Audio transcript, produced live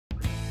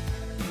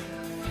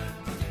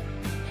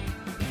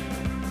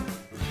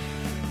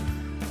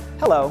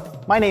Hello,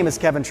 my name is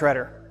Kevin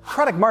Schroeder,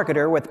 product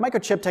marketer with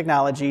Microchip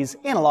Technologies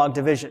Analog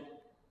Division.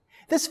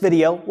 This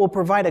video will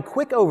provide a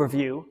quick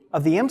overview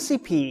of the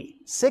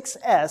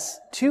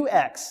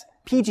MCP6S2x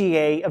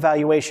PGA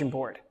evaluation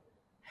board.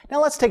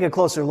 Now let's take a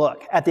closer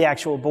look at the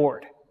actual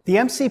board. The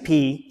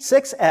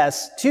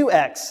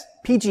MCP6S2x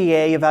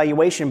PGA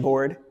evaluation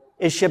board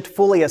is shipped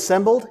fully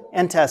assembled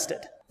and tested.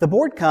 The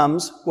board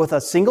comes with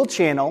a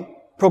single-channel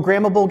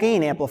programmable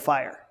gain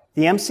amplifier,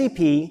 the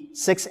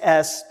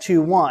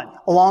MCP6S2x,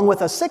 along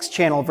with a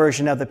 6-channel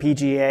version of the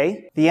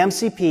PGA, the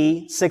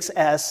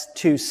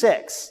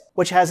MCP6S2x,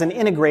 which has an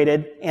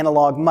integrated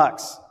analog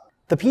mux.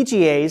 The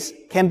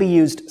PGAs can be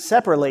used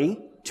separately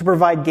to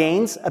provide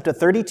gains up to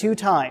 32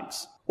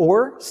 times,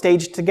 or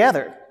staged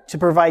together to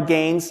provide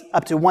gains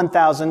up to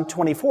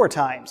 1,024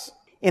 times.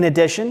 In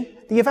addition,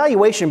 the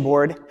evaluation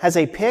board has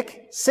a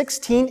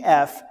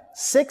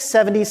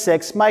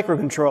PIC16F676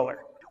 microcontroller,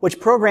 which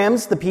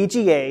programs the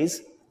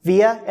PGAs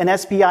via an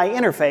SPI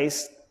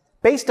interface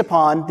based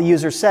upon the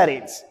user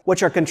settings,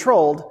 which are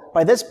controlled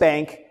by this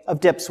bank of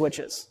dip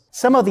switches.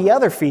 Some of the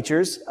other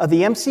features of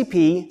the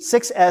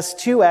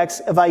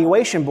MCP6S2x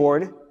evaluation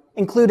board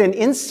include an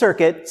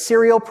in-circuit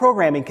serial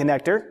programming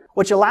connector,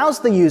 which allows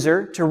the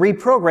user to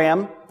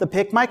reprogram the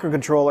PIC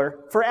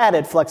microcontroller for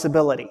added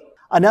flexibility.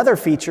 Another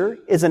feature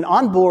is an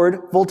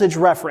onboard voltage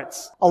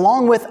reference,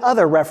 along with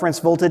other reference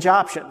voltage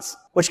options,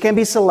 which can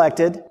be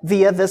selected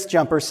via this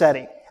jumper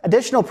setting.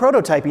 Additional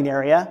prototyping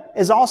area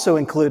is also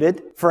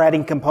included for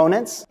adding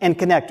components and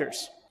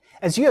connectors.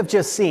 As you have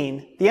just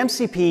seen, the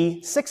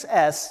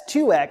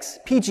MCP6S2x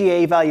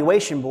PGA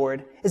evaluation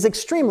board is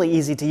extremely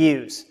easy to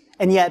use,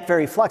 and yet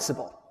very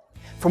flexible.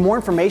 For more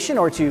information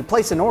or to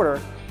place an order,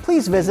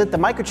 please visit the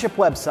Microchip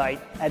website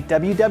at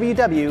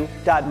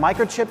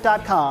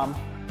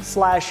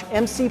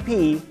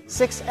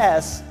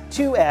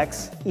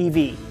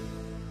www.microchip.com/MCP6S2xEV.